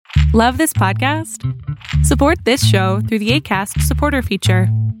Love this podcast? Support this show through the Acast supporter feature.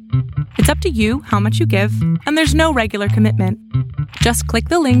 It's up to you how much you give, and there's no regular commitment. Just click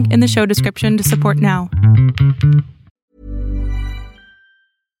the link in the show description to support now.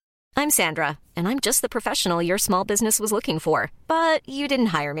 I'm Sandra, and I'm just the professional your small business was looking for. But you didn't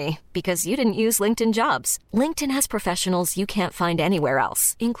hire me because you didn't use LinkedIn Jobs. LinkedIn has professionals you can't find anywhere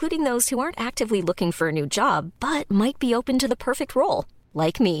else, including those who aren't actively looking for a new job, but might be open to the perfect role,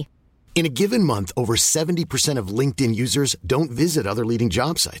 like me. In a given month, over 70% of LinkedIn users don't visit other leading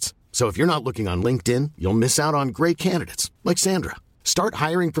job sites. So if you're not looking on LinkedIn, you'll miss out on great candidates like Sandra. Start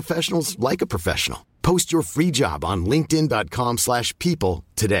hiring professionals like a professional. Post your free job on linkedin.com/people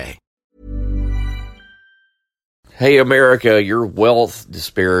today. Hey America, your wealth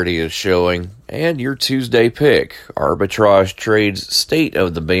disparity is showing, and your Tuesday pick, Arbitrage Trade's State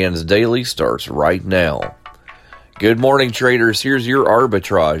of the Bands Daily, starts right now. Good morning, traders. Here's your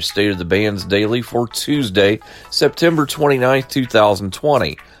Arbitrage State of the Bands Daily for Tuesday, September 29th,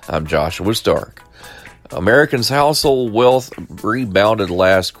 2020. I'm Joshua Stark. Americans' household wealth rebounded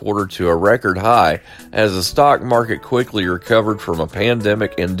last quarter to a record high as the stock market quickly recovered from a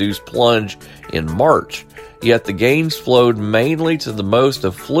pandemic-induced plunge in March. Yet the gains flowed mainly to the most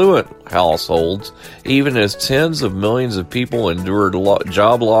affluent households, even as tens of millions of people endured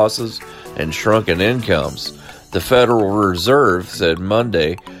job losses and shrunken incomes. The Federal Reserve said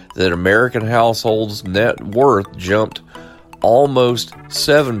Monday that American households' net worth jumped almost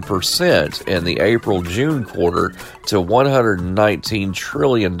 7% in the April-June quarter to $119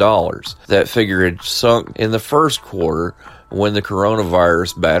 trillion. That figure had sunk in the first quarter when the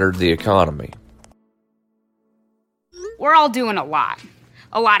coronavirus battered the economy. We're all doing a lot.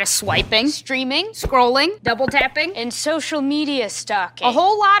 A lot of swiping, streaming, scrolling, double tapping, and social media stalking. A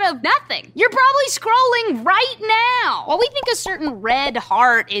whole lot of nothing. You're probably scrolling right now. While we think a certain red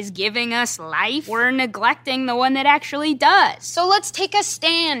heart is giving us life, we're neglecting the one that actually does. So let's take a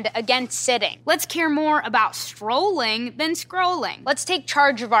stand against sitting. Let's care more about strolling than scrolling. Let's take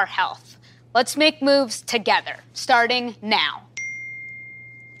charge of our health. Let's make moves together, starting now.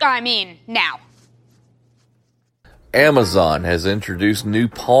 Now. Amazon has introduced new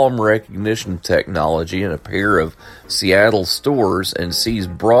palm recognition technology in a pair of Seattle stores and sees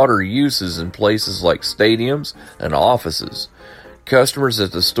broader uses in places like stadiums and offices. Customers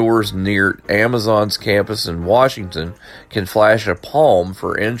at the stores near Amazon's campus in Washington can flash a palm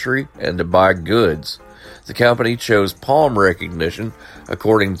for entry and to buy goods. The company chose palm recognition,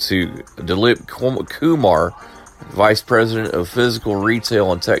 according to Dilip Kumar, Vice President of Physical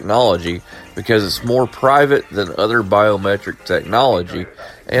Retail and Technology, because it's more private than other biometric technology,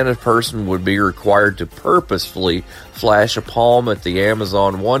 and a person would be required to purposefully flash a palm at the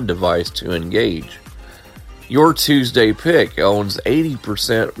Amazon One device to engage. Your Tuesday pick owns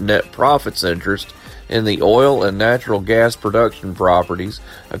 80% net profits interest in the oil and natural gas production properties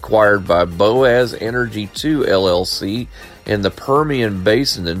acquired by Boaz Energy 2 LLC in the Permian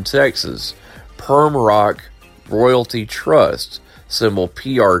Basin in Texas. Permrock Royalty Trust, symbol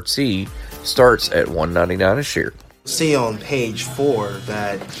PRT, starts at $1.99 a share. See on page 4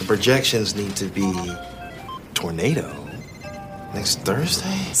 that the projections need to be tornado next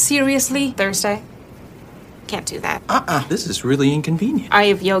Thursday. Seriously? Thursday? Can't do that. This is really inconvenient. I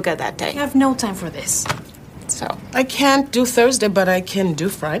have yoga that day. I have no time for this. So. I can't do Thursday, but I can do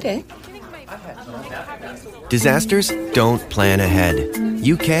Friday. Disasters don't plan ahead.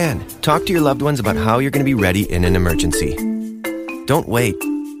 You can. Talk to your loved ones about how you're going to be ready in an emergency. Don't wait.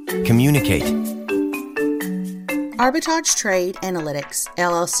 Communicate. Arbitrage Trade Analytics,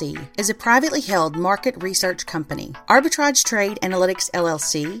 LLC, is a privately held market research company. Arbitrage Trade Analytics,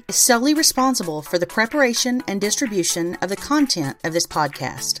 LLC, is solely responsible for the preparation and distribution of the content of this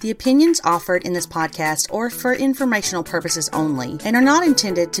podcast. The opinions offered in this podcast are for informational purposes only and are not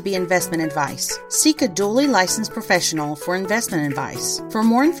intended to be investment advice. Seek a duly licensed professional for investment advice. For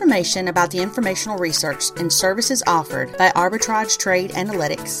more information about the informational research and services offered by Arbitrage Trade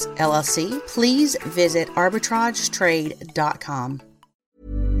Analytics, LLC, please visit arbitragetrade.com.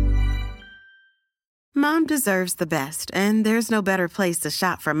 Mom deserves the best, and there's no better place to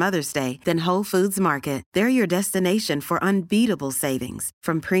shop for Mother's Day than Whole Foods Market. They're your destination for unbeatable savings,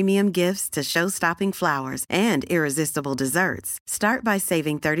 from premium gifts to show-stopping flowers and irresistible desserts. Start by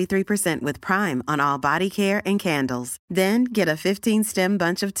saving 33% with Prime on all body care and candles. Then get a 15-stem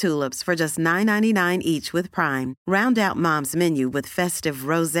bunch of tulips for just $9.99 each with Prime. Round out Mom's menu with festive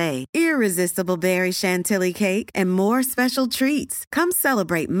rosé, irresistible berry chantilly cake, and more special treats. Come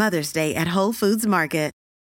celebrate Mother's Day at Whole Foods Market.